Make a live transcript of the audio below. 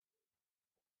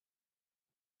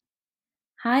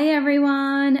Hi,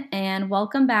 everyone, and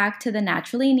welcome back to the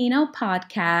Naturally Nino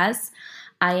podcast.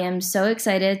 I am so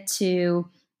excited to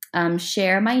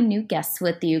share my new guest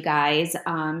with you guys.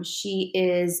 She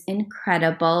is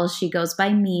incredible. She goes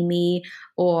by Mimi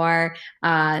or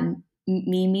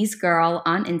Mimi's Girl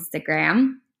on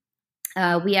Instagram.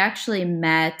 We actually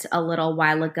met a little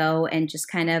while ago and just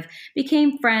kind of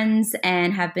became friends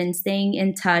and have been staying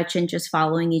in touch and just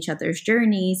following each other's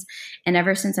journeys. And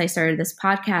ever since I started this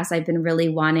podcast, I've been really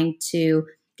wanting to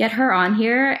get her on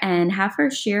here and have her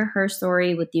share her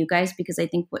story with you guys because I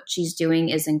think what she's doing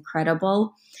is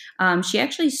incredible. She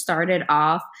actually started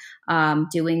off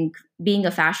doing being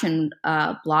a fashion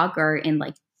blogger in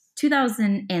like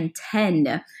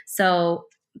 2010. So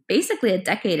basically a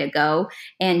decade ago,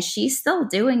 and she's still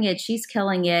doing it. She's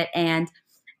killing it. And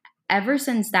ever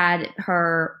since that,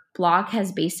 her blog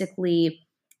has basically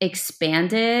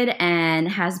expanded and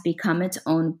has become its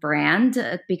own brand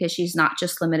because she's not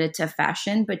just limited to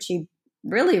fashion, but she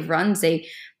really runs a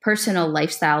personal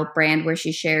lifestyle brand where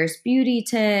she shares beauty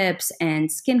tips and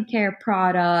skincare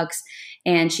products.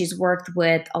 And she's worked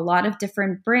with a lot of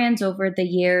different brands over the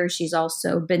years. She's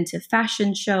also been to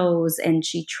fashion shows and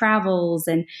she travels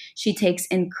and she takes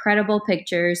incredible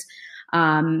pictures.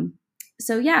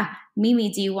 So, yeah,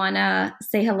 Mimi, do you want to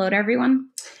say hello to everyone?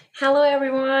 Hello,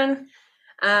 everyone.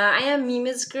 I am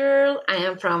Mimi's Girl. I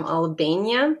am from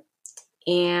Albania,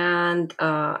 and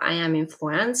I am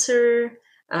influencer.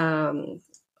 Um,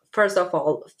 First of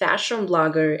all, fashion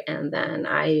blogger, and then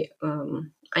I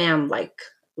am like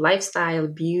lifestyle,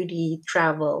 beauty,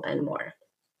 travel, and more.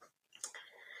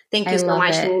 Thank I you so love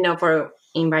much, it. Nina, for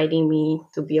inviting me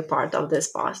to be a part of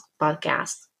this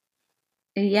podcast.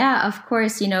 Yeah, of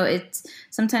course. It's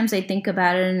sometimes I think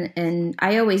about it and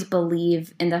I always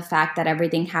believe in the fact that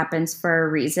everything happens for a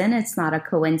reason. It's not a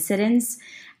coincidence.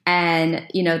 And,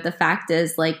 the fact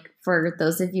is, like, for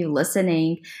those of you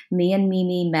listening, me and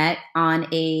Mimi met on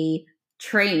a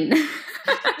train. That's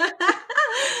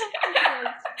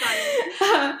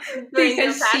funny. During the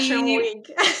Because fashion she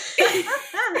week.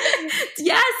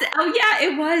 Yes. Oh, yeah,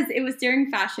 it was. It was during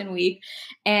Fashion Week.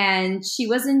 And she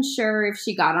wasn't sure if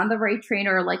she got on the right train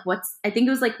or like I think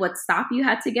it was like what stop you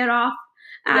had to get off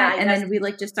Yeah, at. I And guess. then we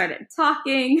like just started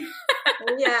talking.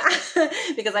 Yeah,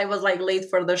 because I was like late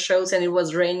for the shows and it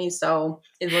was rainy, so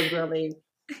it was really.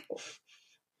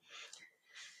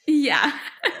 Yeah.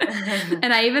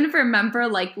 And I even remember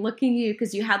like looking at you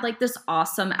because you had like this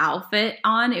awesome outfit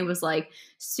on. It was like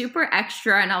super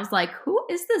extra. And I was like, who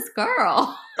is this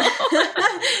girl?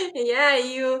 Yeah,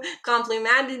 you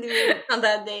complimented me on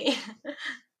that day.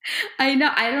 I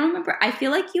know. I don't remember. I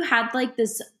feel like you had like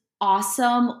this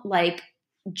awesome like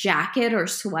jacket or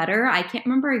sweater. I can't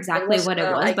remember It exactly was what it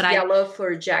was, like but yellow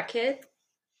fur jacket.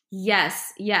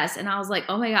 yes, yes. And I was like,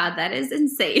 oh my God, that is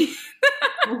insane.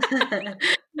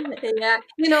 Yeah,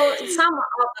 some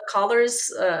of the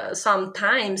colors.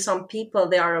 Sometimes some people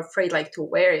they are afraid like to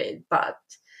wear it, but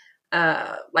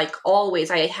like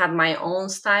always, I had my own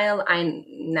style. I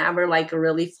never like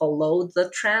really followed the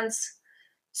trends,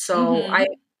 so I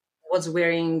Hmm. was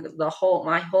wearing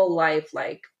my whole life,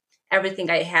 like everything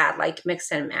I had, like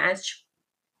mix and match.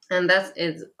 And that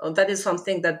is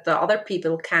something that the other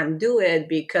people can't do it,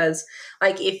 because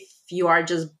like if you are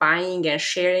just buying and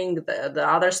sharing the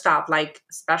other stuff, like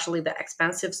especially the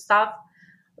expensive stuff,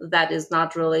 that is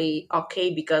not really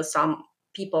okay, because some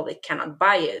people they cannot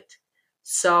buy it.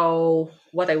 So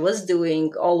what I was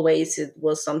doing always, it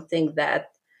was something that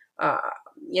uh,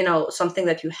 something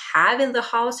that you have in the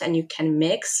house and you can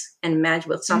mix and match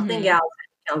with something Hmm. else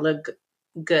and can look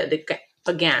good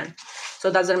again. So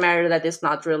it doesn't matter that it's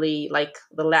not really like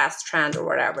the last trend or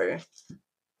whatever.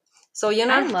 So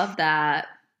I love that.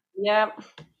 yeah,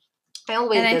 I And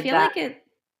always I did feel that. like it,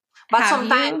 But have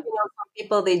sometimes, you? some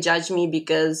people they judge me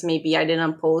because maybe I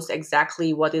didn't post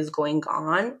exactly what is going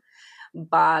on.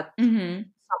 But Hmm.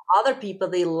 some other people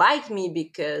they like me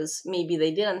because maybe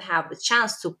they didn't have the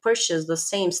chance to purchase the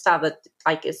same stuff that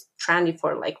like is trendy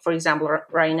for, like, for example,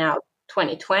 right now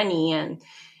 2020, and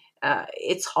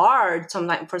it's hard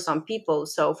sometimes for some people.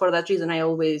 So for that reason, I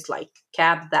always like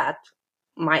kept that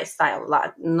my style a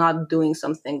lot, not doing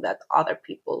something that other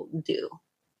people do.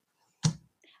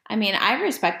 I mean, I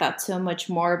respect that so much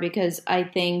more because I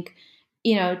think,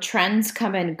 trends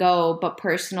come and go, but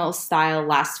personal style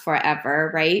lasts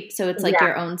forever, right? So it's like Yeah,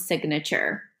 your own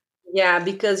signature. yeah,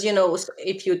 because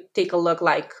if you take a look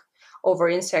like over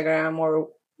Instagram or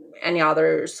any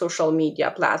other social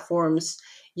media platforms,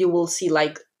 you will see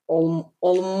like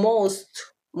almost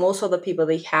most of the people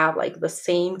they have like the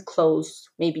same clothes,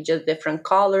 maybe just different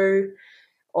color,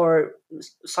 or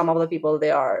some of the people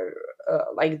they are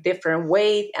like different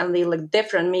weight and they look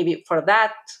different maybe for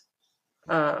that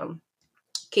um,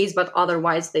 case, but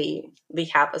otherwise they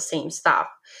have the same stuff.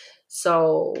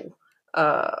 So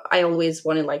I always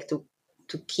wanted like to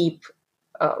keep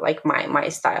like my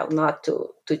style, not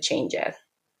to change it.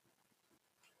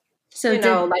 So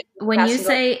did Like when you passing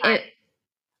of say time, it,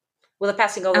 with the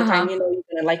passing of the time, uh-huh. you're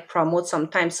gonna like promote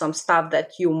sometimes some stuff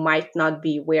that you might not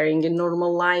be wearing in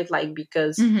normal life, like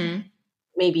because Mm-hmm.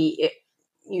 maybe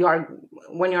you are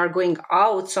when you are going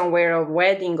out somewhere, a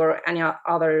wedding or any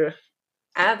other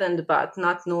event, but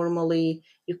not normally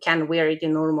you can wear it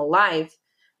in normal life.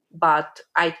 But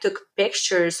I took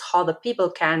pictures how the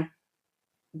people can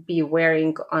be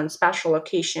wearing on special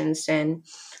occasions, and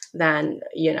then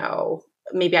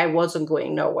maybe I wasn't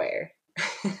going nowhere.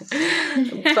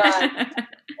 but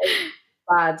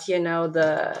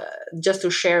the just to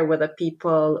share with the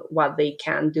people what they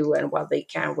can do and what they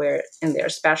can wear in their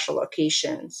special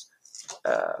occasions.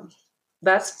 uh,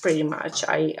 that's pretty much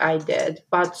I did.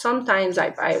 But sometimes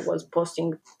I was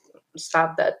posting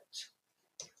stuff that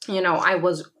I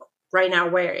was right now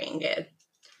wearing it.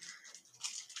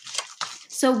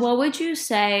 So what would you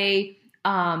say?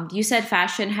 You said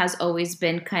fashion has always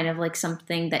been kind of like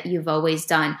something that you've always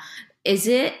done. Is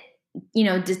it,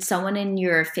 did someone in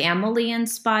your family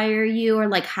inspire you, or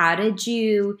like how did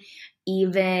you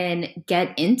even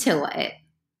get into it?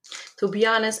 To be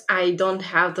honest, I don't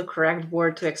have the correct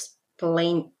word to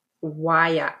explain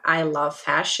why I love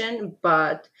fashion,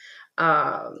 but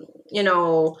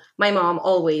my mom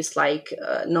always like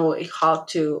know how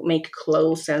to make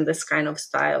clothes and this kind of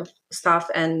style stuff.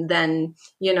 And then,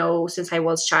 since I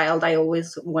was child, I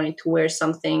always wanted to wear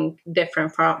something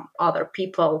different from other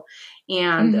people.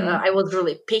 And Mm-hmm. I was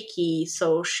really picky,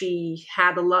 so she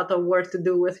had a lot of work to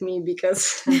do with me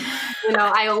because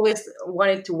I always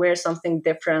wanted to wear something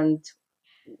different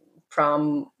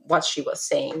from what she was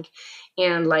saying.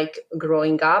 And like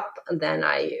growing up, then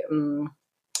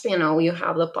you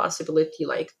have the possibility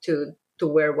like to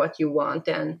wear what you want.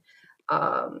 And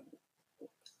um,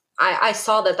 I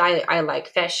saw that I like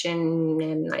fashion,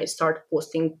 and I started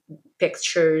posting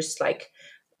pictures like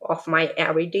of my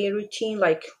everyday routine,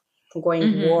 like going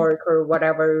to Mm-hmm. work or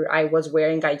whatever I was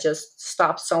wearing. I just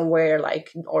stopped somewhere,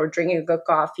 like, or drinking a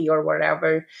coffee or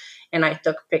whatever, and I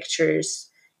took pictures.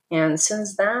 And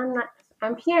since then,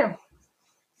 I'm here.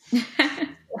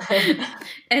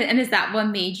 And is that what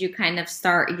made you kind of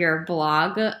start your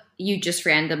blog? You just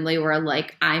randomly were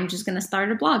like, I'm just going to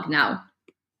start a blog now.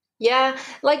 Yeah,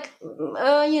 like a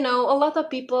lot of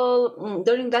people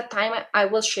during that time, I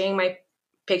was sharing my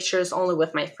pictures only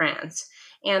with my friends,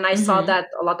 and I saw Mm-hmm. that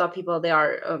a lot of people, they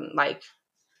are like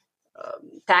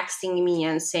texting me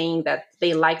and saying that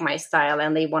they like my style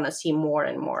and they want to see more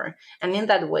and more. And in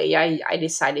that way, I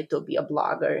decided to be a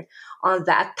blogger. On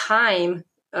that time,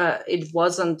 it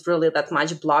wasn't really that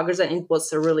much bloggers, and it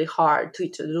was really hard to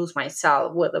introduce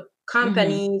myself with the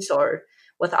Mm-hmm. companies or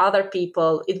with other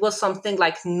people. It was something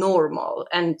like normal.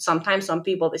 And sometimes some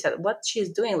people, they said, what she's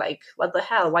doing, like, what the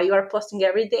hell, why you are posting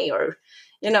every day? Or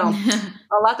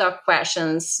a lot of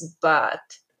questions. But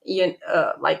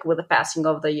like with the passing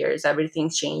of the years,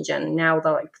 everything's changed, and now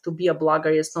like to be a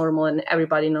blogger is normal, and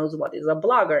everybody knows what is a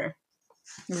blogger.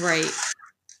 Right.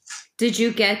 Did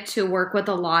you get to work with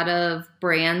a lot of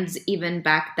brands even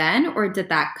back then, or did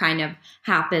that kind of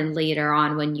happen later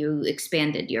on when you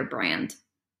expanded your brand?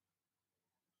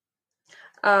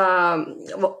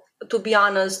 Well, to be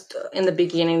honest, in the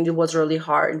beginning it was really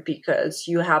hard because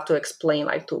you have to explain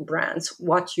like to brands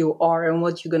what you are and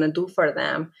what you're gonna do for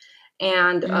them.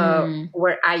 And Mm.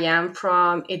 where I am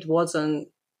from, it was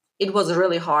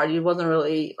really hard. It wasn't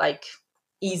really like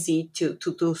easy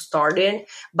to start in,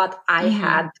 but I Mm-hmm.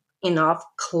 had enough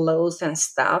clothes and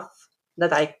stuff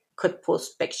that I could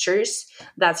post pictures.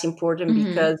 That's important Mm-hmm.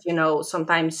 because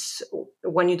sometimes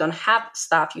when you don't have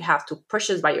stuff, you have to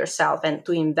purchase by yourself and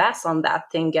to invest on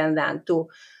that thing, and then to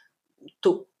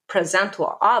present to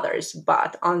others.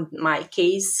 But on my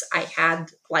case, I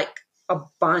had like a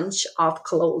bunch of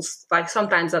clothes, like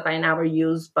sometimes that I never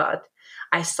use, but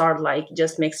I start like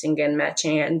just mixing and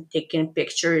matching and taking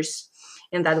pictures.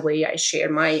 And that way I share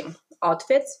my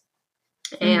outfits.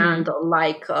 And Mm-hmm.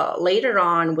 like later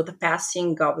on, with the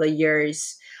passing of the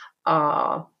years,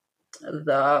 uh,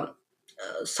 the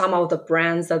some of the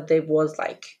brands that they was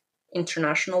like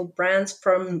international brands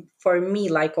from for me,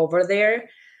 like over there,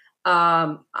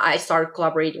 I started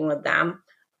collaborating with them.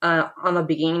 On the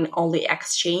beginning, only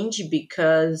exchange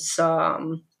because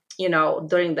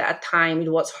during that time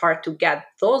it was hard to get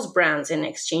those brands in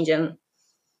exchange, and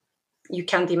you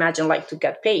can't imagine like to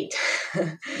get paid.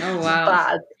 Oh, wow.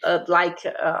 But like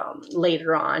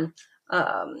later on,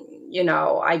 um,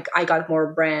 I got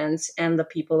more brands, and the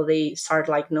people, they start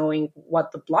like knowing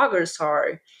what the bloggers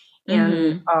are. And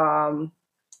Mm-hmm.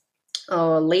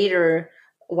 later,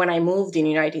 when I moved in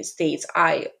the United States,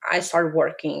 I started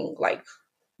working like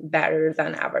better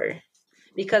than ever,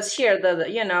 because here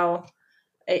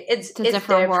It's a it's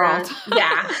different world. different.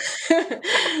 Yeah.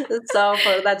 So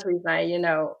for that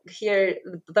reason, here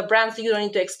the brands, you don't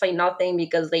need to explain nothing,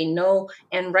 because they know.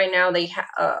 And right now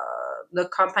the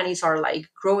companies are like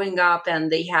growing up,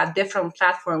 and they have different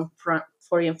platform for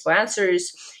influencers,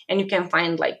 and you can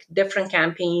find like different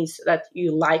campaigns that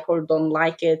you like or don't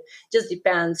like. It just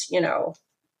depends,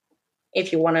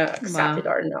 if you want to accept Wow. it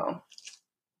or no.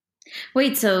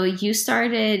 Wait, so you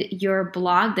started your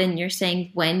blog, then you're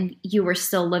saying when you were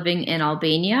still living in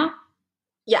Albania?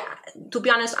 Yeah, to be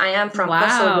honest, I am from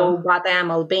Kosovo, Wow. but I am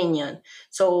Albanian.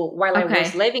 So while I was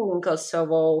Okay. living in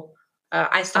Kosovo,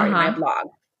 I started my Uh-huh. blog.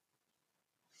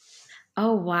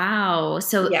 Oh, wow.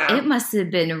 So Yeah, it must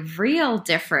have been real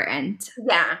different.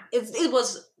 yeah, it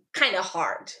was kind of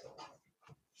hard.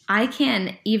 I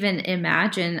can't even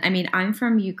imagine. I mean, I'm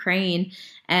from Ukraine,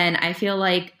 and I feel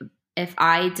like if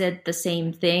I did the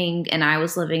same thing and I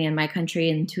was living in my country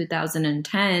in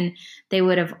 2010, they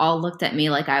would have all looked at me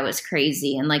like I was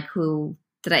crazy and like, who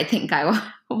did I think I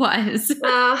was?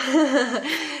 Uh,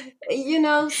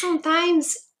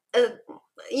 sometimes,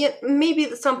 yeah,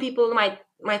 maybe some people might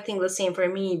think the same for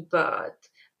me, but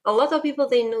a lot of people,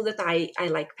 they know that I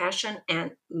like fashion,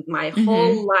 and my Hmm.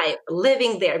 whole life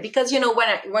living there, because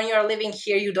when you're living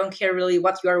here, you don't care really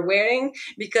what you are wearing,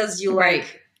 because you Right.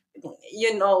 like,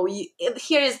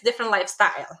 here is different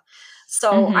lifestyle.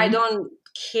 So I Hmm. don't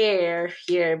care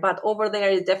here, but over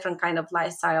there is different kind of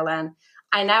lifestyle, and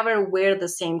I never wear the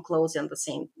same clothes and the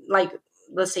same like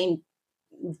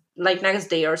next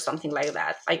day or something like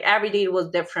that. Like every day was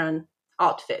different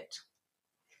outfit.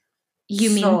 You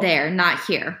mean So there, not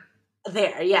here.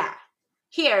 there, yeah.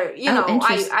 Here, Oh, I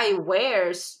interesting. I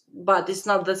wears, but it's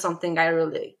not that something I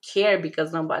really care,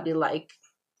 because nobody like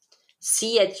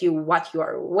see at you what you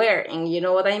are wearing. You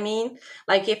know what I mean?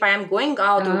 Like if I am going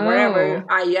out or wherever, Oh,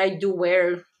 I do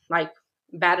wear like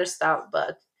better stuff,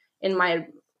 but in my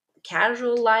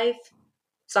casual life,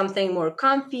 something more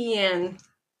comfy, and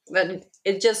but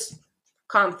it's just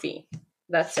comfy.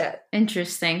 That's it.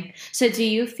 interesting. So, do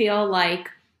you feel like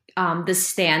the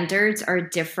standards are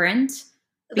different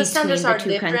The standards between the are two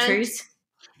different. countries?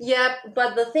 Yeah,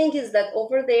 but the thing is that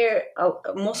over there,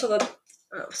 most of the,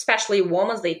 especially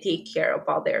women, they take care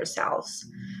about themselves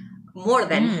more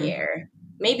than Mm, here.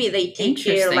 Maybe they take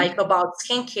care like interesting. about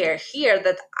skincare here,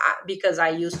 because I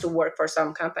used to work for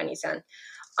some companies, and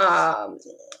um,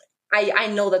 I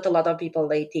know that a lot of people,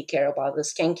 they take care about the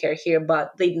skincare here,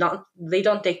 but they don't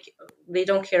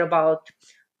care about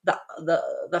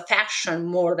the fashion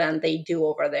more than they do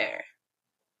over there.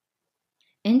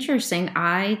 Interesting.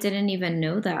 I didn't even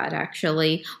know that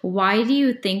actually. Why do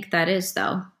you think that is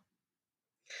though?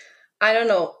 I don't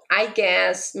know. I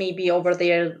guess maybe over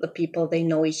there the people, they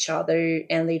know each other,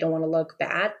 and they don't want to look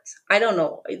bad. I don't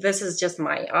know. This is just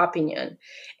my opinion.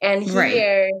 And Right.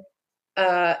 here,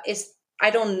 is I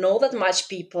don't know that much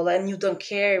people, and you don't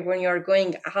care when you're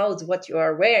going out what you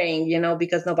are wearing,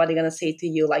 because nobody gonna say to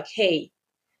you like, "Hey,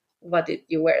 what did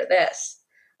you wear this?"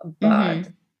 But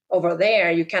Mm-hmm. over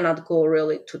there, you cannot go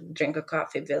really to drink a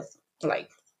coffee with,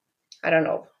 like, I don't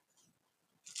know,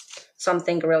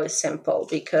 something really simple,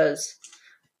 because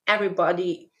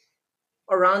everybody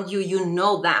around you,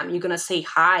 know them, you're gonna say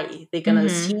hi, they're gonna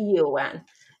see Mm-hmm. you. And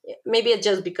maybe it's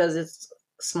just because it's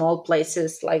small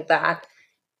places like that,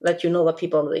 that the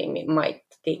people, they might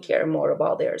take care more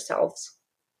about themselves.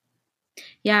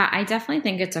 Yeah, I definitely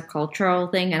think it's a cultural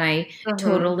thing, and I Hmm.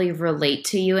 totally relate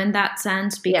to you in that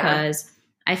sense Yeah, because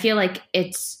I feel like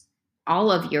it's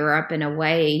all of Europe in a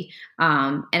way.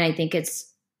 And I think it's,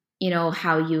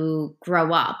 how you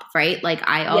grow up, right? Like,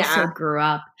 I also yeah, grew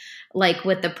up like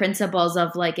with the principles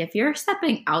of like, if you're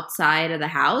stepping outside of the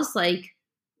house, like,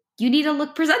 you need to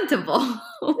look presentable.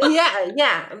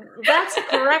 yeah. That's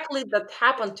correctly that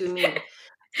happened to me.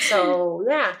 So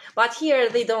yeah, but here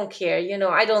they don't care.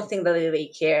 I don't think that they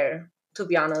care, to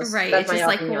be honest. Right. That's It's my just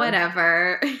like, opinion.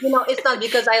 whatever. It's not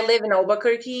because I live in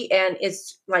Albuquerque, and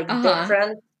it's like Uh huh.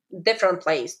 different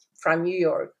place from New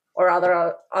York or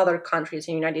other countries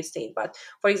in the United States. But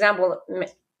for example,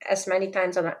 as many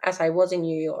times as I was in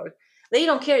New York, they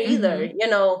don't care either.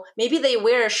 Mm Maybe they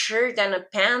wear a shirt and a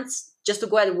pants just to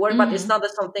go at work, hmm. but Mm it's hmm. not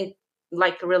that something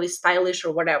like really stylish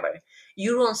or whatever.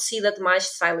 You don't see that much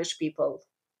stylish people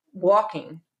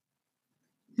walking.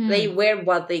 They Hmm. wear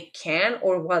what they can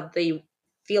or what they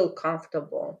feel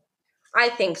comfortable. I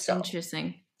think so.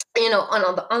 Interesting.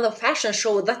 on the fashion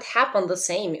show that happened the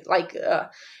same. Like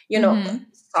you know Mm-hmm.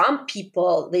 some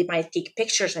people, they might take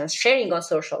pictures and sharing on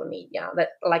social media, that,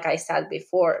 like I said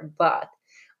before, but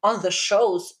on the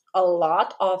shows, a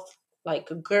lot of like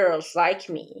girls like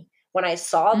me, when I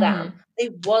saw them, Mm-hmm. they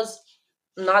was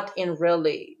not in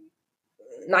really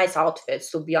nice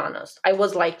outfits, to be honest. I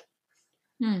was like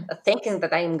thinking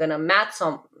that I am gonna match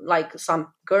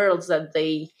some girls that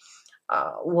they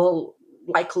will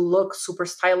like look super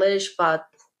stylish, but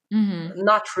Mm-hmm.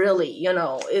 not really.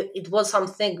 It was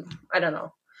something, I don't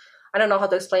know how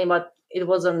to explain, but it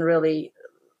wasn't really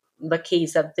the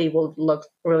case that they will look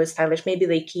really stylish. Maybe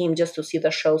they came just to see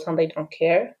the shows and they don't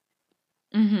care.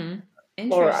 Mm-hmm.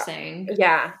 Or Interesting.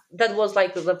 yeah, that was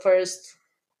like the first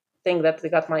thing that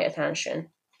got my attention.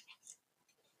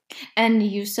 And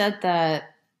you said that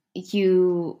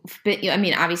I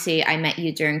mean, obviously, I met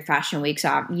you during Fashion Week,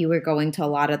 so you were going to a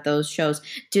lot of those shows.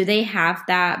 Do they have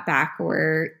that back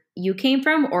where you came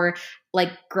from? Or like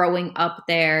growing up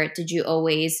there, did you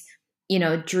always,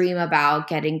 dream about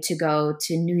getting to go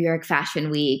to New York Fashion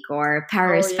Week or Oh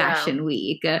Paris yeah. Fashion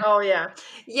Week? Oh yeah.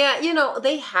 Yeah,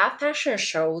 they have fashion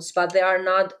shows, but they are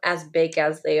not as big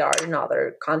as they are in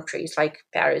other countries like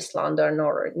Paris, London,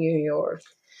 or New York,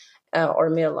 or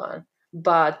Milan.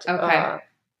 But Okay.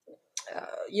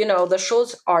 the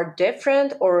shows are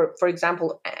different. Or for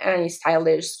example, any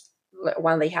stylist,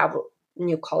 when they have a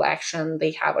new collection,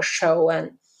 they have a show,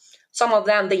 and some of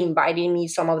them they invited me,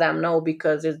 some of them no,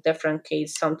 because it's different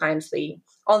case. Sometimes they,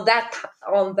 on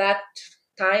that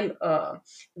time,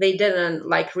 they didn't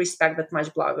like respect that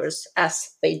much bloggers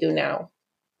as they do now.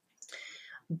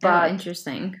 Oh, But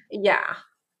interesting. yeah.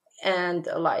 And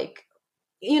like,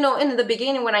 in the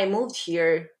beginning when I moved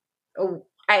here,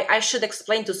 I should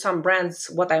explain to some brands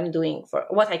what I'm doing, for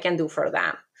what I can do for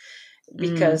them,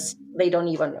 because Mm, they don't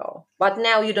even know. But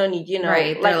now you don't need,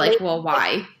 right. They're like like, later, well, like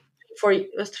why? for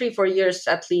 3-4 years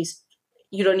at least,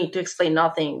 you don't need to explain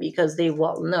nothing because they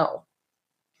will know.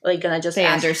 They're gonna just They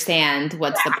ask you. understand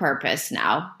what's the purpose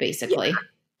now, Yeah, basically.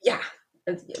 yeah,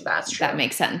 that's That true.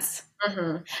 makes sense.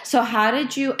 Hmm. So, how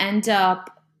did you end up,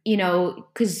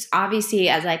 because obviously,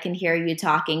 as I can hear you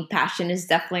talking, passion is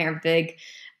definitely a big,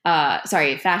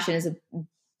 sorry, fashion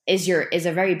is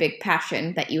a very big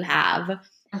passion that you have.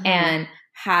 Hmm. And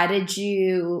how did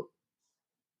you,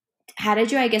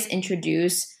 I guess,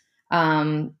 introduce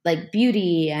like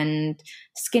beauty and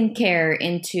skincare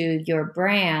into your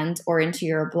brand or into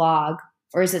your blog?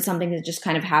 Or is it something that just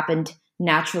kind of happened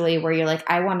naturally where you're like,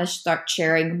 I want to start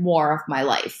sharing more of my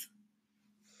life?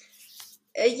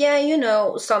 Yeah,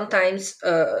 sometimes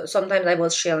I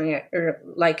was sharing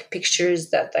like pictures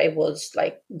that I was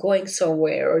like going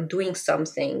somewhere or doing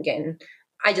something, and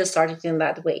I just started in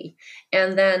that way.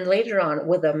 And then later on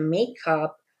with the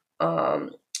makeup,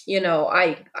 um,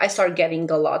 I start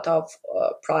getting a lot of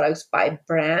products by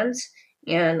brands,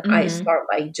 and I Mm-hmm. start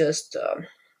like just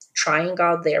trying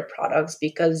out their products,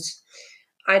 because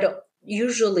I don't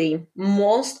usually,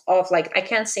 most of, like, I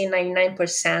can't say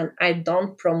 99%, I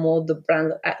don't promote the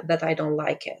brand that I don't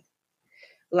like it.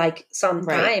 Like Right.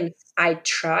 sometimes I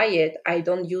try it, I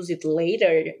don't use it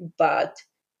later, but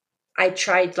I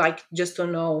tried like just to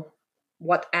know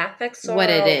what effects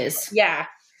What are it of. is. Yeah,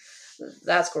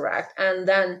 that's correct. And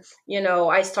then,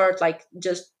 I start like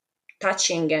just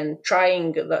touching and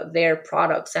trying their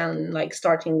products, and like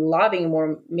starting loving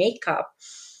more makeup.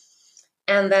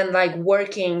 And then like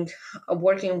working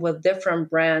with different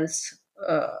brands,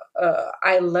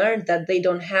 I learned that they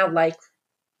don't have like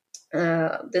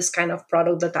this kind of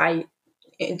product that I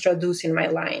introduce in my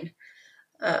line,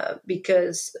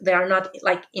 because there are not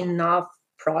like enough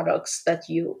products that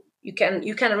you can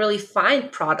really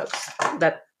find products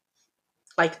that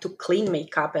like to clean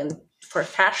makeup and for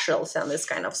facials and this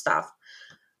kind of stuff.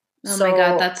 Oh my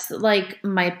God, So that's like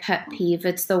my pet peeve.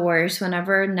 It's the worst.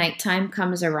 Whenever nighttime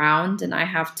comes around and I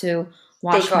have to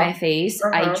take wash off. my face,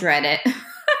 I Uh-huh. dread it.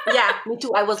 Yeah, me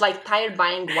too. I was like tired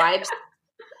buying wipes,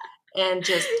 and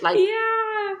just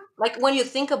Yeah. like when you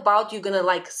think about you're gonna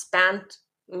like spend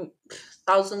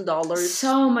 $1,000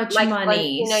 So much like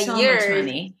money. in a So much year.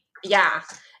 money. Yeah.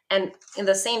 And in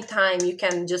the same time you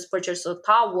can just purchase a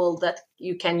towel that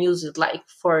you can use it like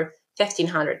for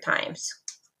 1,500 times.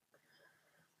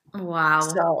 Wow.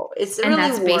 So it's And really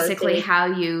that's worth basically it. how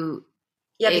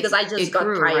Yeah, because I it just got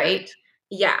grew, tired. right?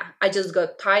 Yeah, I just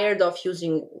got tired of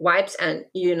using wipes. And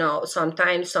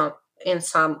sometimes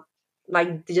some, like,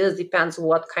 it just depends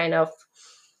what kind of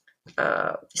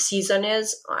season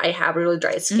is. I have really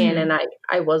dry skin, and Mm-hmm.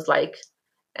 I was like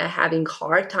having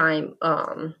hard time.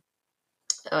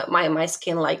 My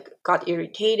skin like got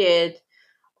irritated,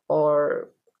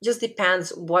 or just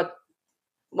depends what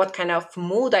what kind of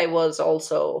mood I was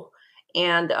also.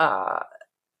 And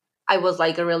I was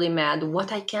like really mad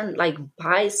what I can like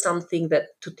buy something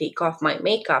that to take off my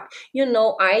makeup.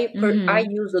 I Mm-hmm.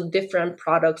 use the different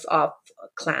products of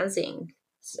cleansing.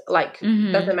 Like,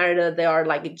 doesn't Mm-hmm. matter that they are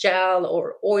like gel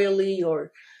or oily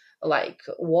or like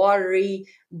watery,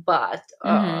 but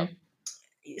Mm-hmm.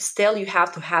 still you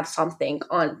have to have something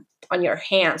on your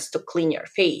hands to clean your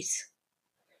face.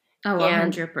 Oh,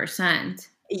 And 100%.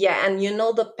 yeah, and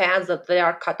the pads that they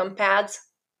are cotton pads,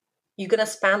 you're gonna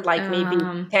spend like maybe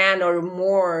Um, 10 or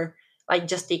more, like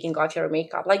just taking off your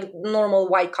makeup, like normal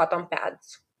white cotton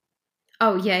pads.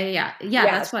 oh yeah, yeah, yeah. Yeah,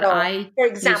 Yeah, that's what so I for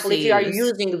used example, to if you are use.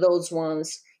 using those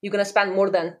ones, you're gonna spend more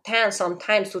than 10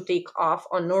 sometimes to take off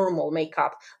on normal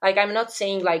makeup. Like, I'm not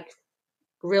saying like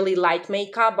really light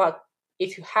makeup, but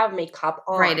if you have makeup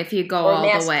Right, on if you go or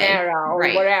all the way. mascara or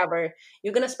Right. whatever,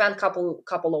 you're gonna spend couple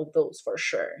of those for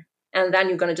sure. And then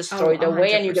you're gonna just throw Oh, it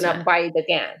away and you're gonna 100%. buy it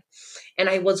again. And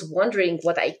I was wondering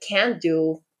what I can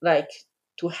do, like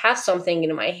to have something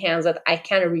in my hands that I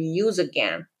can reuse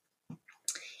again.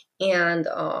 And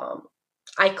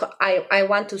I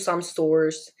went to some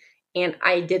stores and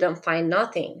I didn't find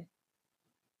nothing.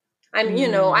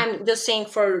 Mm, I'm just saying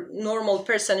for normal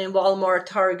person in Walmart,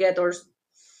 Target, or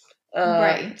uh,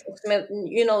 right.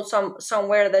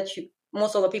 somewhere that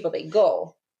most of the people they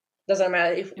go, doesn't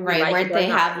matter if we Right, like it where or they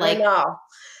not. have like, No.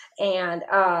 And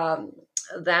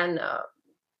then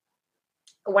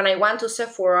when I went to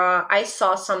Sephora, I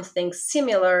saw something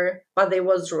similar, but it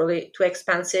was really too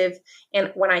expensive.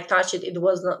 And when I touched it, it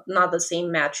was not the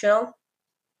same material.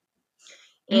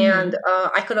 And mm-hmm.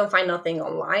 I couldn't find nothing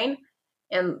online.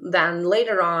 And then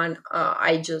later on,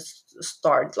 I just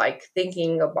start like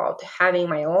thinking about having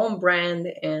my own brand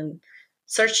and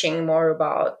searching more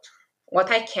about what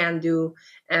I can do.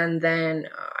 And then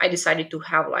I decided to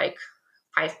have like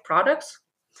 5 products.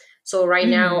 So right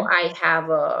now Mm-hmm. I have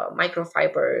a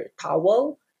microfiber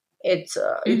towel. It's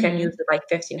you can use Mm-hmm. it like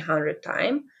 1,500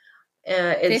 time.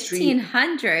 It's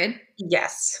 1,500?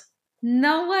 yes,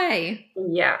 No way.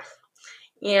 yeah,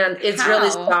 and it's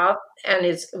really How? soft, and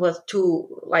it's with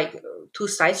two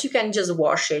sides. You can just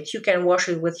wash it. You can wash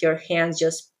it with your hands,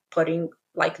 just putting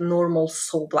like normal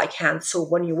soap, like hand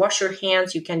soap. When you wash your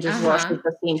hands, you can just wash it Uh-huh. at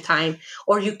the same time,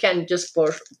 or you can just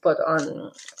put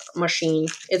on machine.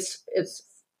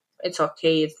 It's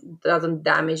okay. It doesn't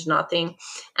damage nothing.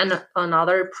 And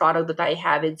another product that I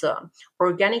have is a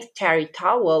organic terry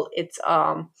towel.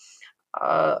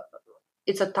 Uh,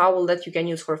 it's a towel that you can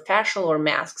use for facial or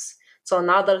masks. So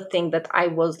another thing that I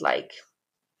was like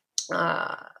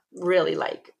uh, really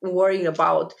like worrying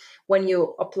about when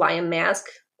you apply a mask,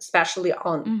 especially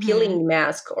on Mm-hmm. peeling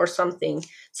mask or something,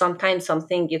 sometimes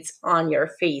something gets on your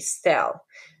face still.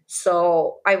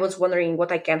 So I was wondering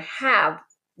what I can have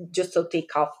just to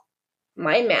take off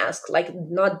my mask, like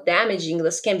not damaging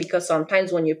the skin, because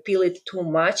sometimes when you peel it too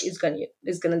much, it's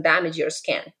gonna damage your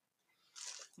skin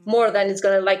more than it's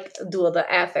gonna like do the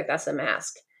effect as a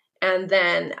mask. And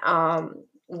then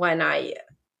when I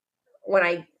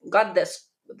got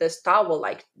this towel,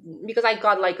 like because I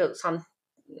got like some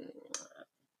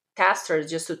testers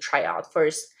just to try out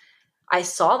first, I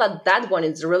saw that one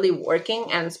is really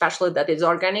working, and especially that it's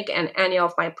organic, and any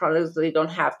of my products they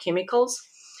don't have chemicals.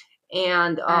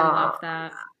 And I love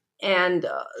that. and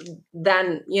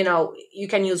then you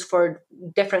can use for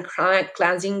different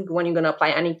cleansing. When you're going to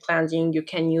apply any cleansing, you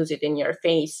can use it in your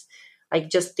face, like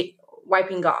just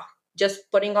wiping off,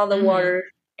 just putting on the Mm-hmm. water,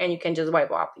 and you can just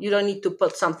wipe off. You don't need to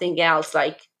put something else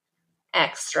like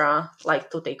extra,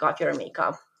 like to take off your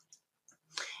makeup.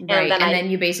 And Right. then And I then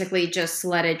you basically just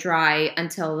let it dry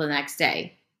until the next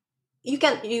day. you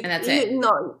can you And that's it.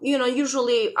 you know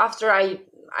usually after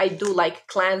I do like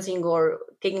cleansing or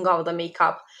taking off the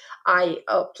makeup, I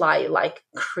apply like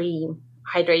cream,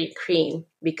 hydrated cream,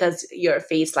 because your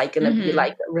face like gonna be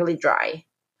like Mm-hmm. really dry,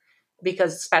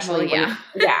 because Well, especially when you yeah.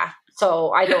 yeah.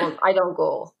 So I don't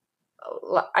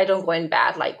go in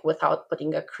bed like without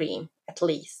putting a cream at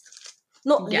least.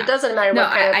 No, it Yeah. doesn't matter No,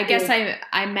 what kind of I guess cream.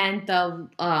 I meant the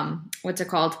what's it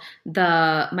called?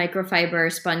 The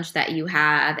microfiber sponge that you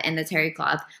have and the terry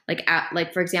cloth.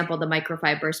 Like for example, the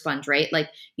microfiber sponge, right? Like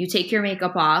you take your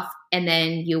makeup off and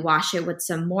then you wash it with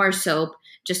some more soap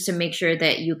just to make sure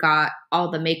that you got all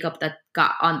the makeup that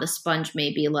got on the sponge,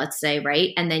 maybe, let's say, right?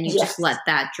 And then you just Yes, let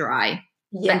that dry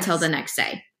until the yes, next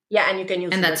day. yeah, and you can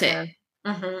use And it that's it. again.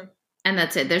 Hmm. And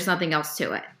that's it. There's nothing else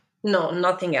to it. No,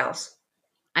 nothing else.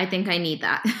 I think I need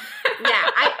that. Yeah,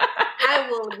 I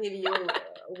will give you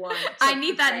one I to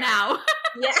need that try out. now.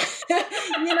 Yeah.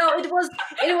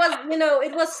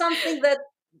 It was something that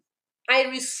I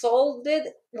resolved it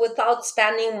without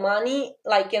spending money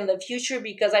like in the future,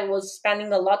 because I was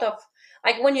spending a lot of,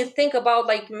 like, when you think about,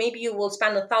 like, maybe you will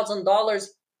spend $1,000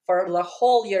 for the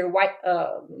whole year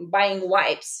buying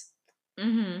wipes.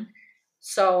 Mm-hmm.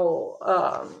 So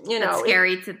That's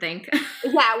scary to think.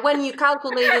 yeah, when you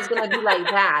calculate it's gonna be like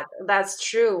that. That's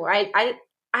true.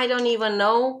 I don't even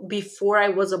know before I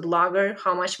was a blogger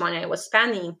how much money I was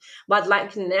spending. But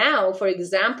like now, for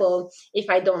example, if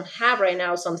I don't have right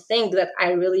now something that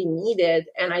I really needed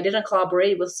and I didn't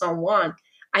collaborate with someone,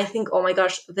 I think, oh my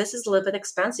gosh, this is a little bit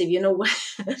expensive, you know,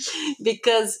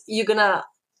 because you're gonna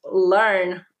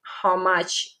learn how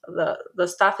much the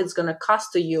stuff is gonna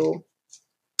cost to you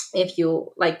if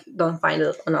you like don't find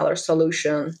another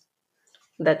solution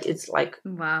that it's like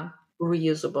Wow.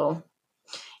 reusable.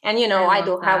 And I I love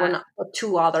do have that.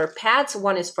 two other pads.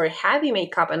 One is for heavy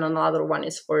makeup and another one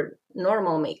is for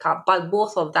normal makeup, but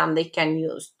both of them they can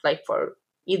use like for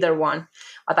either one.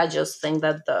 But I just think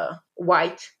that the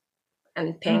white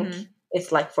and pink Mm-hmm.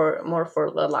 is like for more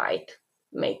for the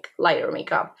lighter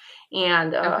makeup.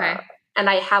 And Okay. and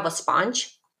I have a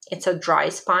sponge. It's a dry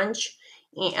sponge,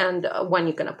 and when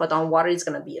you're gonna put on water it's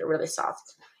gonna be really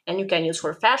soft, and you can use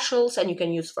for facials and you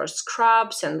can use for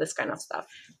scrubs and this kind of stuff.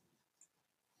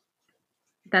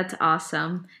 That's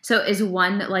awesome. So is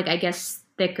one like, I guess,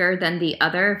 thicker than the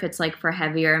other if it's like for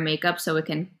heavier makeup so it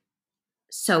can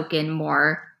soak in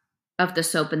more of the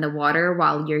soap in the water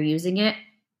while you're using it?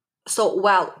 So,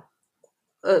 well,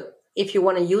 if you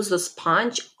want to use the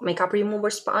sponge, makeup remover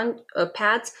sponge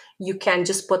pads, you can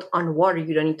just put on water.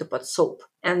 You don't need to put soap,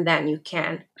 and then you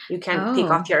can take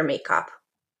off Oh. your makeup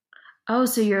Oh,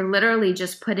 so you're literally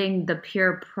just putting the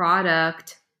pure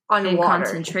product on in water.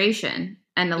 concentration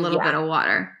and a little bit Yeah, of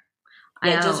water.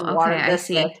 yeah, just Oh, okay, water. I That's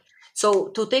it. see. So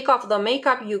to take off the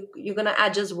makeup, you're gonna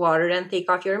add just water and take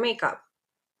off your makeup,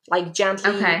 like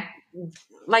gently, Okay.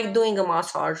 like doing a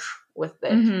massage with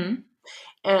it. Mm-hmm.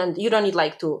 And you don't need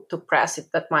like to press it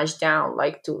that much down,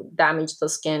 like to damage the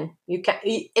skin.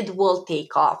 It will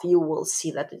take off. You will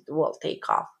see that it will take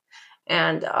off.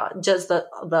 And just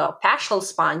the facial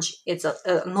sponge, it's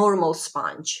a normal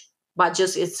sponge, but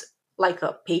just it's like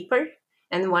a paper,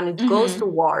 and when it goes to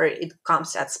Mm-hmm. water it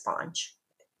comes as sponge,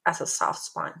 as a soft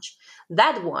sponge.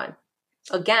 That one,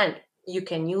 again, you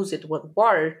can use it with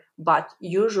water, but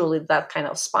usually that kind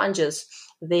of sponges,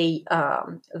 they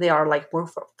are like more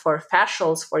for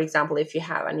facials. For example, if you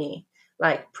have any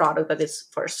like product that is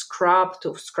for scrub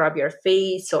to scrub your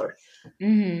face or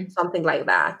Mm-hmm. something like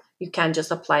that, you can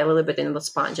just apply a little bit in the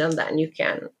sponge and then you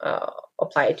can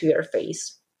apply it to your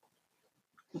face.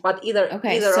 But either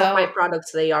Okay, either of my so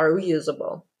products, they are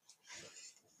reusable.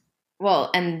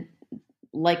 well, and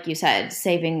like you said,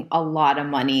 saving a lot of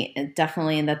money,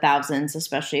 definitely in the thousands,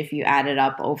 especially if you add it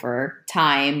up over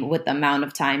time with the amount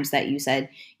of times that you said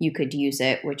you could use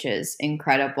it, which is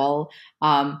incredible.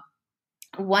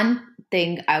 One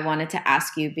thing I wanted to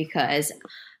ask you, because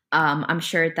I'm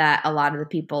sure that a lot of the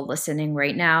people listening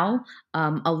right now,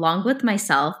 along with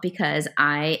myself, because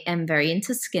I am very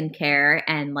into skincare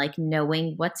and like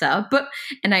knowing what's up.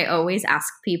 And I always ask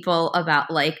people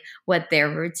about like what their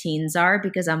routines are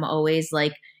because I'm always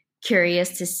like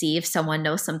curious to see if someone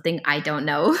knows something I don't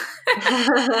know.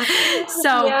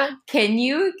 So Yeah. can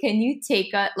you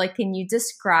take a like can you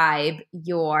describe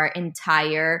your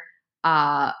entire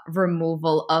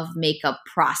removal of makeup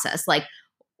process? Like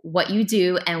what you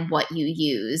do and what you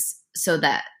use so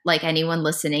that like anyone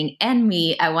listening and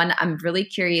me, I'm really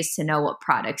curious to know what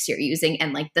products you're using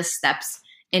and like the steps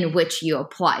in which you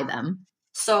apply them.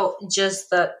 So just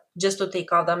to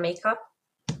take all the makeup.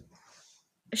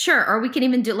 Sure, or we can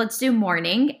even do let's do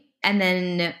morning and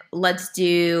then let's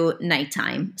do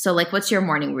nighttime. So like what's your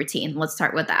morning routine? Let's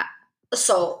start with that.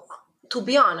 So to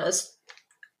be honest,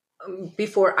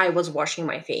 before I was washing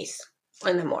my face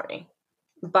in the morning,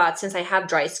 but since I have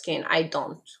dry skin, I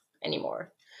don't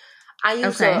anymore. I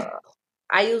use a Okay.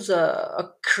 I use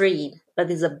a cream that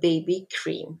is a baby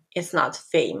cream. It's not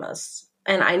famous,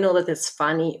 and I know that it's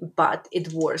funny, but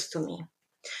it works to me.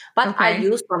 But I Okay.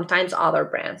 use sometimes other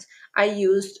brands. I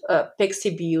used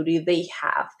Pixie Beauty. They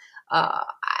have.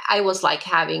 I was like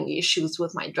having issues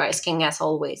with my dry skin as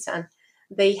always, and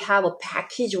they have a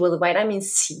package with vitamin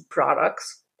C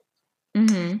products.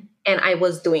 Mhm. And I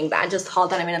was doing that. Just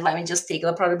hold on a minute. Let me just take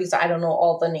the product because I don't know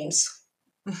all the names.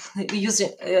 Using,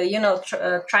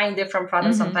 trying different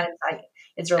products Mhm. sometimes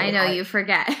it's really I know hard. you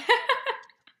forget.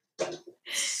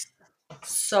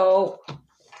 So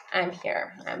I'm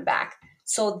here. I'm back.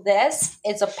 So this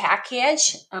is a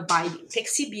package by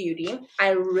Pixie Beauty. I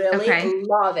really Okay.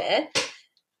 love it.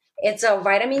 It's a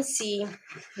vitamin C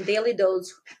daily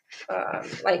dose,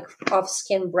 like of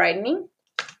skin brightening.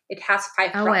 It has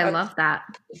five Oh, I products. love that.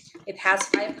 It has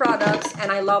 5 products,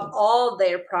 and I love all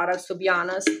their products, to be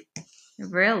honest.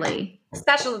 Really?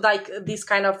 Especially like this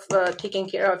kind of taking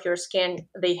care of your skin.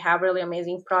 They have really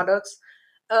amazing products.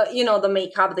 The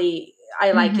makeup,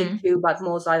 I like it Mm-hmm. too, but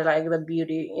most I like the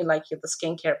beauty, like the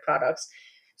skincare products.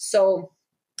 So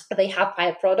they have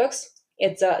 5 products.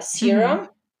 It's a serum,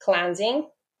 Mm-hmm. cleanser.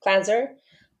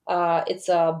 It's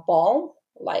a balm,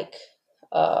 like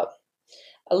uh,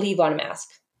 a leave-on mask.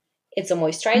 It's a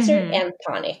moisturizer Mm-hmm. and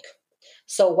tonic.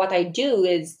 So what I do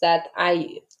is that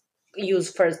I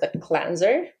use first the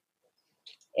cleanser.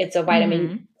 It's a vitamin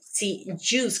Mm-hmm. C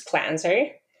juice cleanser.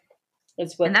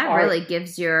 It's And with that our really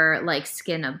gives your like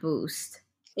skin a boost.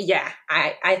 yeah,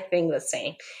 I think the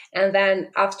same. And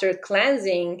then after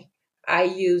cleansing, I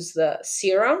use the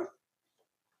serum.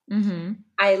 Mm-hmm.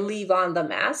 I leave on the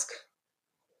mask,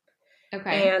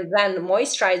 Okay. and then the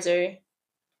moisturizer,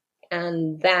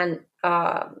 and then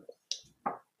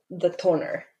the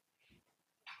toner.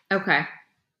 Okay.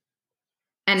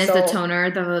 And is the So toner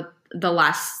the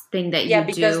last thing that yeah, you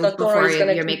because do the toner before is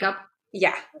gonna your keep makeup?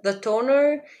 yeah, the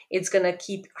toner is gonna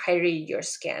keep hydrating your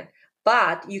skin.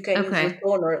 But you can use the Okay.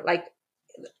 toner like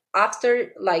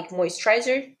after like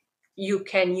moisturizer, you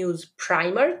can use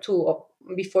primer to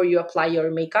before you apply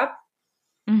your makeup.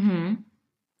 Mm-hmm.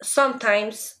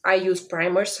 Sometimes I use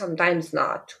primer, sometimes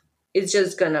not. It's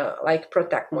just gonna like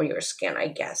protect more your skin, I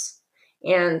guess.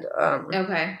 And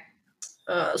Okay.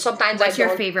 sometimes I What's your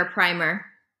don't. favorite primer?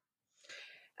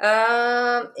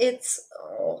 It's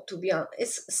to be honest,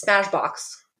 it's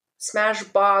Smashbox.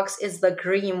 Smashbox is the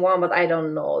green one, but I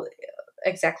don't know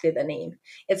exactly the name.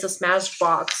 It's a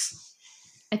Smashbox.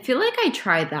 I feel like I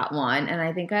tried that one and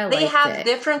I think I They liked have it.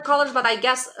 different colors, but I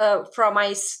guess from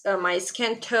my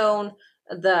skin tone,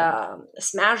 the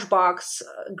Smashbox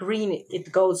green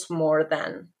it goes more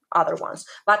than other ones.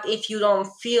 But if you don't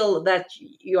feel that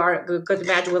you are a good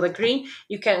match with a green,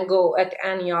 you can go at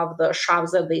any of the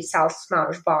shops that they sell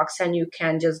Smashbox, and you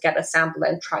can just get a sample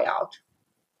and try out.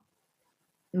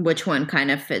 Which one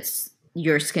kind of fits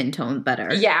your skin tone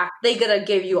better? Yeah, they gonna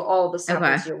give you all the Okay.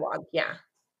 samples you want. Yeah,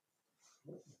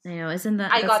 I know, isn't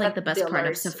I that's got like the at best part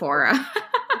of dealers. Sephora?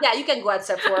 Yeah, you can go at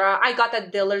Sephora. I got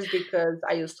at dealers because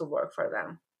I used to work for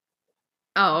them.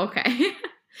 Oh, okay.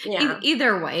 Yeah.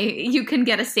 Either way, you can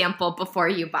get a sample before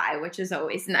you buy, which is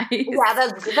always Yeah,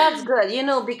 nice. that's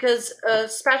good. Because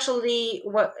especially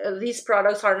what these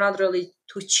products are not really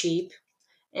too cheap,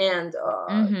 and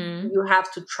Mm-hmm. you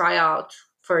have to try out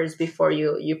first before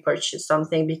you purchase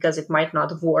something because it might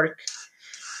not work,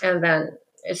 and then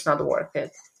it's not worth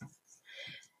it.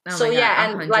 Oh So my God, yeah,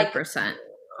 and like 100%.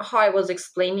 how I was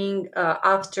explaining,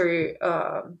 after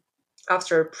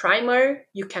primer,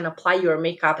 you can apply your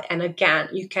makeup, and again,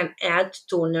 you can add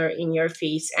toner in your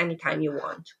face anytime you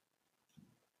want.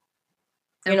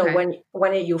 Okay.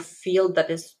 When you feel that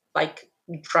it's like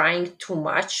drying too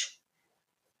much,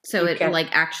 So you it can like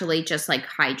actually just like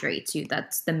hydrates you.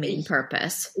 That's the main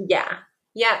purpose. yeah,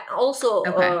 yeah. Also,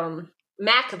 Okay.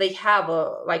 Mac, they have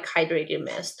a like hydrated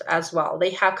mist as well.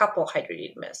 They have a couple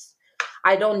hydrated mists.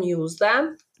 I don't use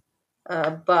them,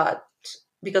 but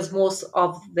because most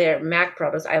of their Mac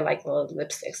products I like the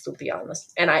lipsticks, to be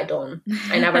honest, and I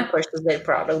never purchased their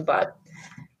product, but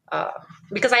uh,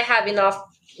 because I have enough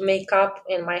makeup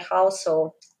in my house,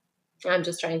 so I'm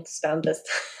just trying to spend this.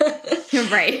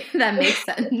 Right. That makes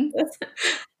sense.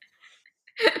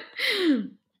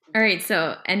 All right.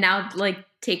 So, and now like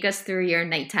take us through your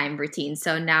nighttime routine.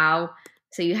 So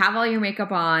you have all your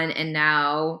makeup on and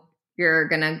now you're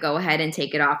going to go ahead and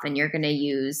take it off and you're going to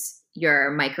use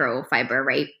your microfiber,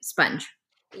 right? Sponge.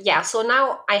 Yeah, so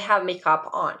now I have makeup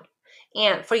on,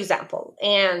 and for example,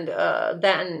 and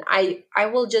then I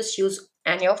will just use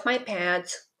any of my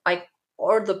pads, like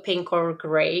or the pink or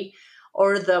gray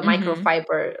or the Mm-hmm.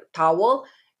 microfiber towel.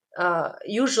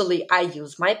 Usually I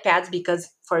use my pads because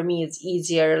for me it's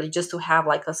easier just to have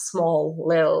like a small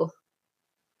little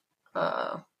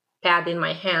uh, pad in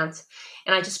my hands,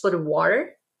 and I just put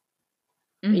water,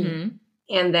 Mm-hmm.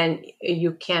 and then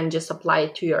you can just apply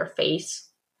it to your face,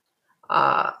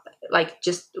 uh, like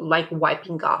just like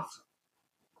wiping off.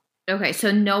 Okay.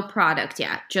 So no product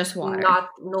yet, just water. Not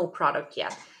no product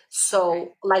yet. Okay.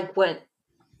 So like when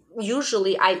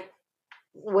usually I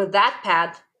with that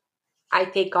pad I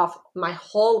take off my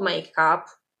whole makeup,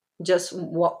 just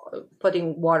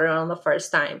putting water on the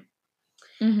first time,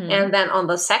 and Mm-hmm. then on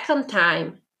the second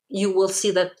time you will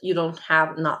see that you don't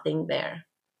have nothing there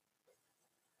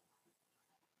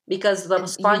because the And you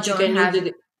sponge you don't can use have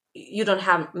it. you don't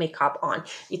have makeup on.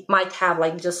 It might have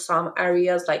like just some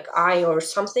areas like eye or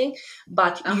something,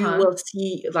 but you Uh-huh. will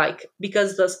see like,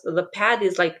 because the pad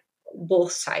is like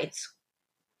both sides,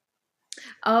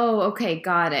 Oh, okay,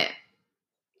 got it.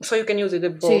 so you can use it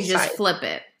at So you both just sides. flip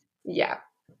it. Yeah.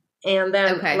 And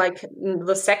then Okay. like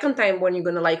the second time when you're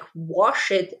gonna like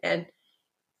wash it, and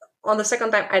on the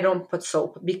second time I don't put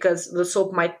soap because the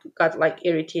soap might got like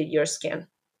irritate your skin.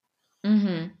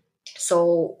 Mm-hmm.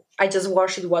 So I just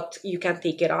wash it what you can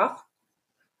take it off.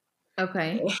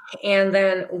 Okay. And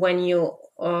then when you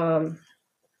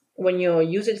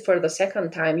use it for the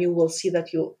second time, you will see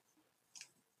that you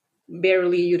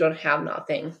don't have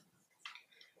nothing.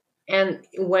 And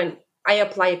when I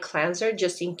apply a cleanser,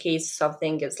 just in case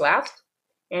something is left,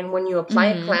 and when you apply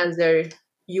a Mm-hmm. cleanser,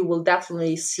 you will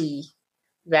definitely see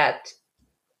that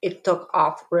it took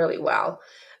off really well.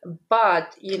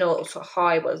 But so how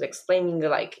I was explaining,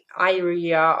 like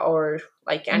area or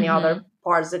like any other Mm-hmm.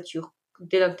 parts that you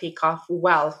didn't take off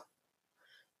well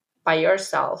by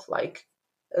yourself, like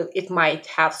it might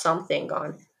have something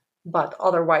on, but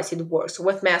otherwise it works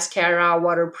with mascara,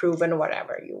 waterproof, and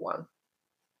whatever you want.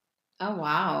 Oh,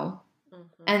 wow. Hmm.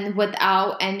 And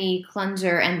without any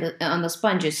cleanser and on the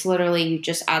sponge, it's literally you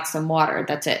just add some water.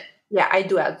 That's it. Yeah, I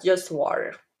do add just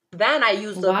water. Then I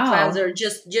use the Wow. cleanser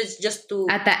just to,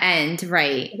 At the end,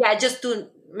 right. yeah, just to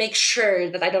make sure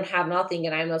that I don't have nothing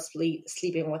and I'm not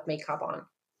sleeping with makeup on.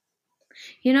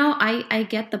 I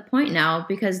get the point now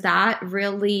because that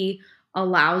really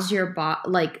allows your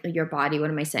body, what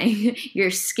am I saying?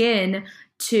 Your skin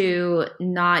to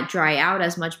not dry out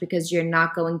as much because you're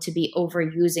not going to be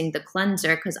overusing the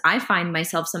cleanser. Because I find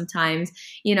myself sometimes,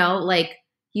 like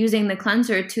using the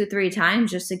cleanser 2 3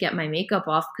 times just to get my makeup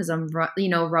off because I'm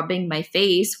rubbing my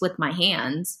face with my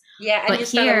hands. Yeah, and But you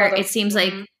spend a lot here of it seems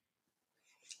like mhm.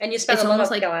 And you spend it's a lot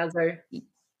almost of like cleanser.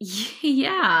 yeah.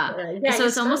 Yeah, So you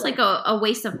it's spend almost it. like a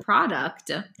waste of product.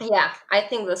 Yeah, I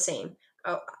think the same.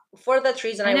 Uh, for that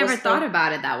reason, I I never was thought think.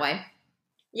 about it that way.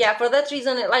 Yeah, for that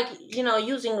reason, like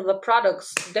using the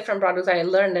products, different products, I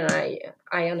learned and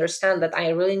I understand that I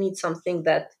really need something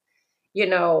that you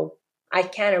know I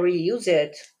can reuse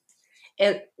it.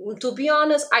 And to be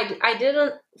honest, I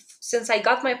didn't, since I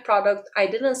got my product, I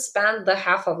didn't spend the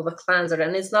half of the cleanser,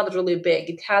 and it's not really big.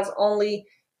 It has only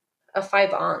a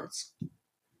 5 ounce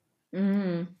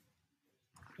Mm,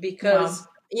 because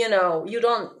wow. you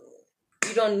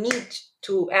don't need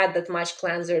to add that much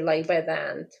cleanser like by the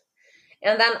end.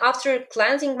 And then after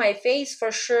cleansing my face,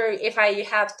 for sure, if I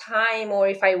have time or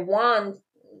if I want,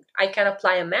 I can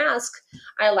apply a mask.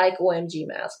 I like OMG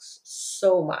masks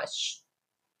so much.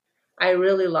 I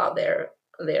really love their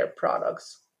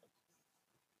products.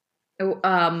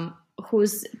 Oh,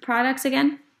 whose products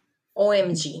again?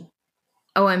 OMG.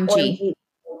 OMG. OMG,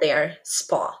 their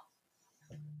spa.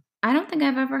 I don't think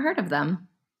I've ever heard of them.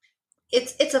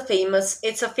 It's a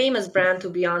famous brand, to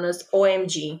be honest.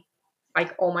 OMG,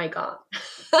 like oh my god.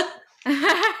 Well,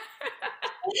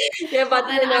 Yeah, but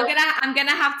then I'm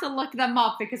gonna have to look them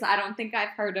up because I don't think I've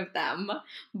heard of them. oh,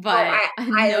 But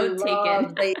I note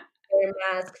taken. love their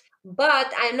mask,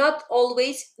 but I'm not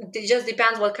always. It just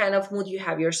depends what kind of mood you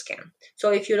have your skin.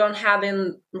 So if you don't have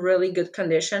in really good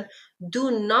condition,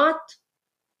 do not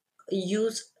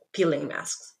use peeling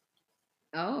masks,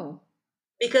 Oh,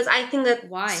 because I think that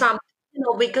why?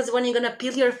 because when you're gonna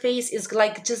peel your face, it's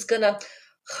like just gonna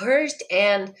hurt,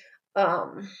 and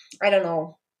I don't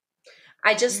know.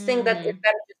 I just think that it's Mm,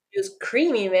 better to use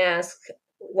creamy mask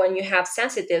when you have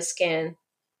sensitive skin,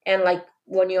 and like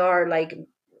when you are like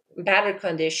better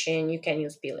condition, you can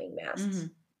use peeling masks.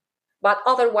 mm, But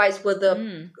otherwise, with the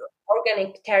mm,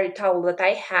 organic terry towel that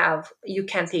I have, you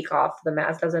can take off the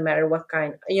mask. Doesn't matter what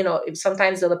kind. If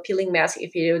sometimes the peeling mask,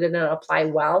 if you didn't apply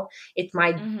well, it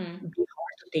might mm. be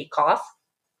hard to take off.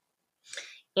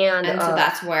 And And so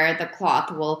that's where the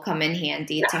cloth will come in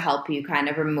handy to help you kind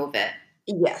of remove it.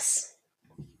 yes.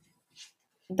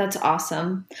 That's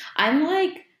awesome. I'm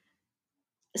like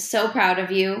so proud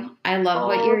of you. I love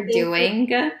what Oh, you're thank you.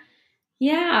 doing.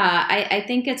 Yeah, I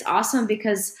think it's awesome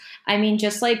because I mean,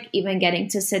 just like even getting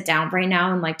to sit down right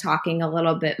now and like talking a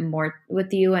little bit more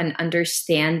with you and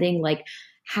understanding like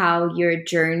how your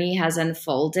journey has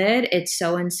unfolded, it's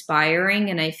so inspiring.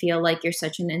 And I feel like you're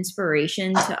such an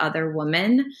inspiration to other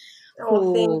women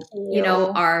Oh, thank who, you.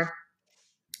 are,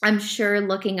 I'm sure,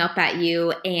 looking up at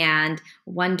you and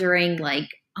wondering, like,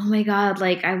 oh my God,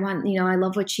 like, I want, I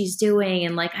love what she's doing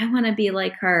and like, I want to be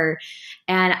like her.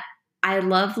 And I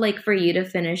love, like, for you to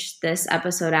finish this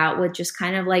episode out with just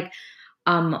kind of like,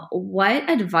 what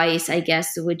advice, I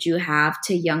guess, would you have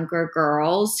to younger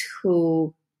girls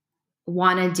who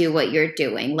want to do what you're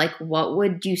doing? Like, what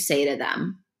would you say to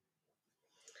them?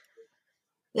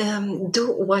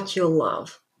 Do what you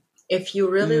love. If you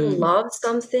really Mm, love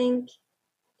something,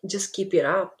 just keep it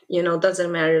up.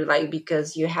 Doesn't matter like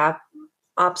because you have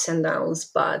ups and downs,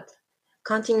 but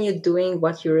continue doing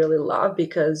what you really love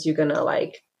because you're gonna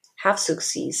like have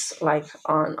success like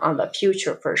on the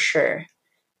future for sure.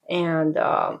 And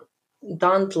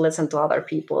don't listen to other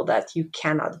people that you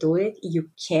cannot do it. You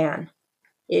can.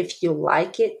 If you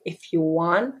like it, if you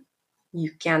want,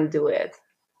 you can do it.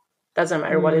 Doesn't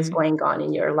matter what is mm. going on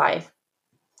in your life.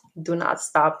 Do not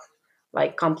stop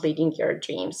like completing your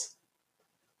dreams.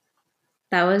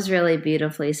 That was really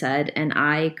beautifully said, and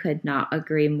I could not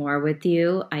agree more with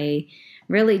you. I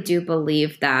really do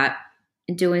believe that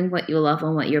doing what you love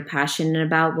and what you're passionate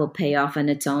about will pay off on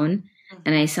its own.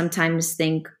 And I sometimes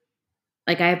think,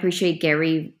 like, I appreciate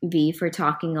Gary Vee for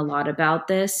talking a lot about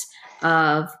this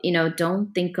of,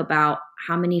 don't think about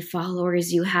how many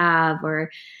followers you have or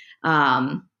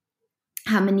um,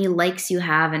 how many likes you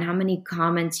have and how many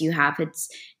comments you have. It's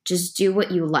just do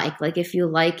what you like. Like, if you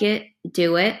like it,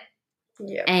 do it,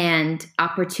 Yeah. and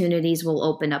opportunities will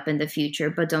open up in the future.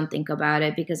 But don't think about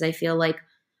it, because I feel like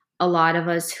a lot of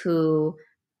us who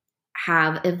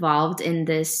have evolved in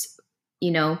this,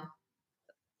 you know,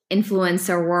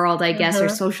 influencer world, I guess, or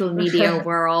Mhm. social media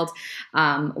world,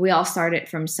 we all started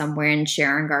from somewhere and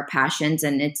sharing our passions,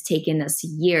 and it's taken us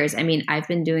years. I mean, I've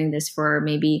been doing this for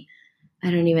maybe, I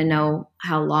don't even know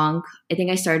how long. I think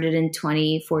I started in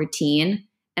 2014,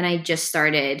 and I just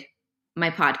started my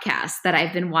podcast that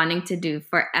I've been wanting to do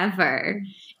forever.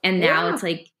 And now Yeah. it's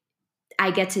like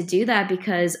I get to do that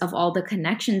because of all the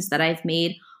connections that I've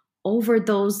made over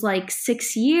those like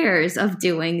 6 years of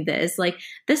doing this. Like,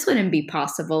 this wouldn't be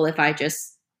possible if I didn't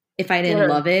Yeah.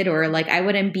 love it, or like I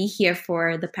wouldn't be here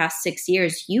for the past 6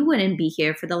 years. You wouldn't be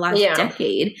here for the last Yeah.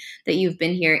 decade that you've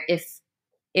been here if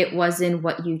it wasn't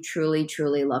what you truly,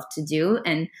 truly love to do.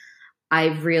 And I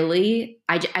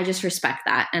just respect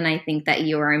that. And I think that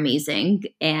you are amazing,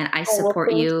 and I Oh, well, support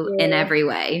thank you in you. every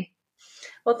way.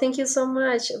 Well, thank you so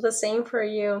much. The same for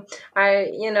you.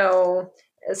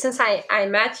 Since I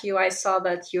met you, I saw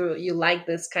that you like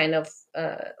this kind of,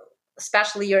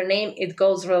 especially your name. It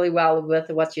goes really well with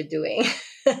what you're doing,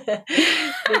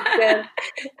 because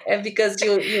because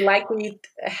you like to eat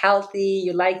healthy.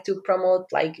 You like to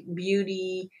promote like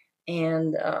beauty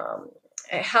and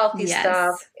healthy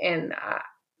stuff Yes. and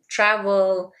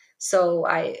travel. So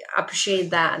I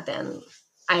appreciate that, and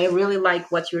I really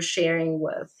like what you're sharing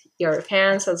with your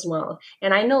fans as well.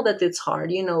 And I know that it's hard.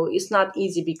 It's not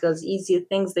easy because easy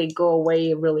things they go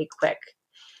away really quick. Oh,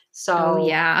 So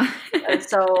yeah.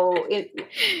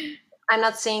 I'm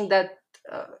not saying that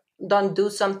uh, don't do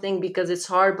something because it's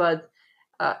hard, but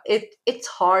it's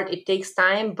hard. It takes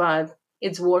time, but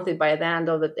it's worth it by the end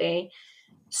of the day.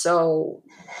 So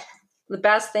the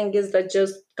best thing is that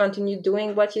just continue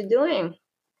doing what you're doing.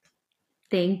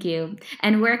 Thank you.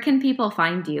 And where can people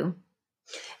find you?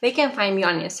 They can find me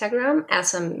on Instagram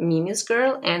as a Mimi's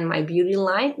Girl and my beauty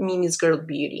line, Mimi's Girl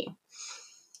Beauty.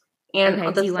 And Okay.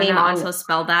 Do the you want to same on also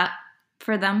spell that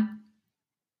for them?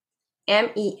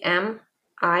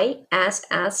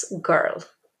 MEMISS Girl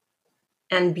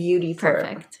and Beauty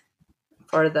Perfect.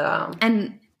 for the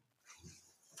And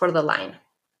for the line.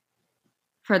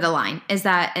 for the line, is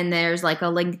that, and there's like a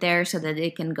link there so that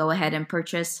they can go ahead and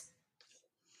purchase?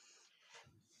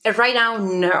 Right now,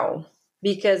 no,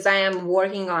 because I am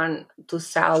working on to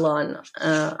sell on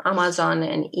Amazon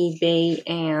and eBay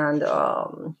and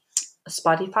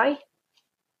Spotify.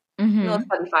 No, Mm-hmm.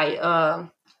 Spotify.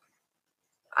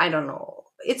 I don't know.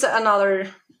 It's another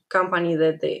company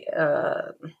that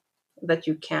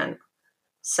you can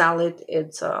sell it.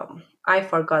 It's I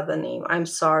forgot the name. I'm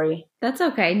sorry. That's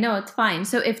okay. No, it's fine.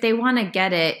 So if they want to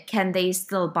get it, can they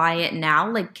still buy it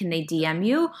now? Like, can they DM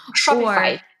you,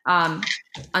 Shopify. or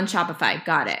on Shopify?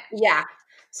 Got it. Yeah.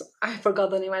 So I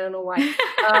forgot the name. I don't know why.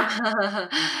 Uh,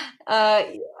 uh,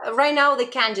 right now, they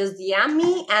can just DM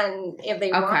me, and if they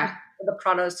Okay. want the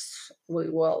products, we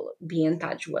will be in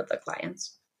touch with the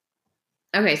clients.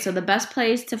 Okay, so the best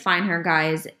place to find her,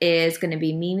 guys, is going to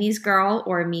be Mimi's Girl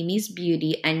or Mimi's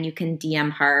Beauty, and you can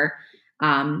DM her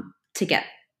to get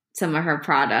some of her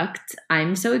product.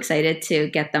 I'm so excited to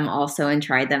get them also and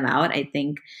try them out. I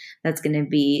think that's going to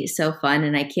be so fun,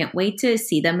 and I can't wait to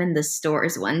see them in the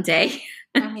stores one day.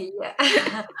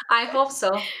 Yeah, I hope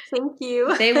so. Thank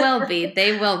you. They will be.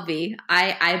 They will be.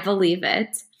 I believe it.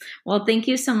 Well, thank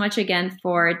you so much again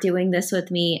for doing this with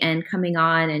me and coming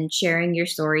on and sharing your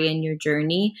story and your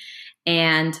journey.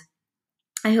 And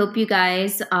I hope you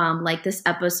guys like this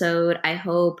episode. I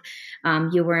hope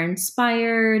you were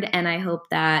inspired, and I hope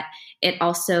that it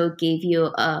also gave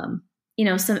you,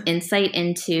 some insight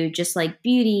into just like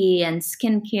beauty and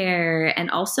skincare, and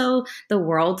also the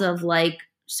world of like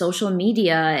social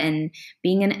media and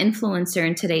being an influencer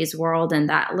in today's world, and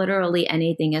that literally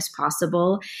anything is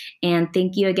possible. And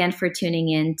thank you again for tuning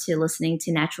in to listening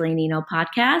to Naturally Nino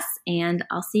podcast. And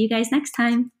I'll see you guys next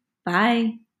time.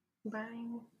 Bye.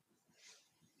 Bye.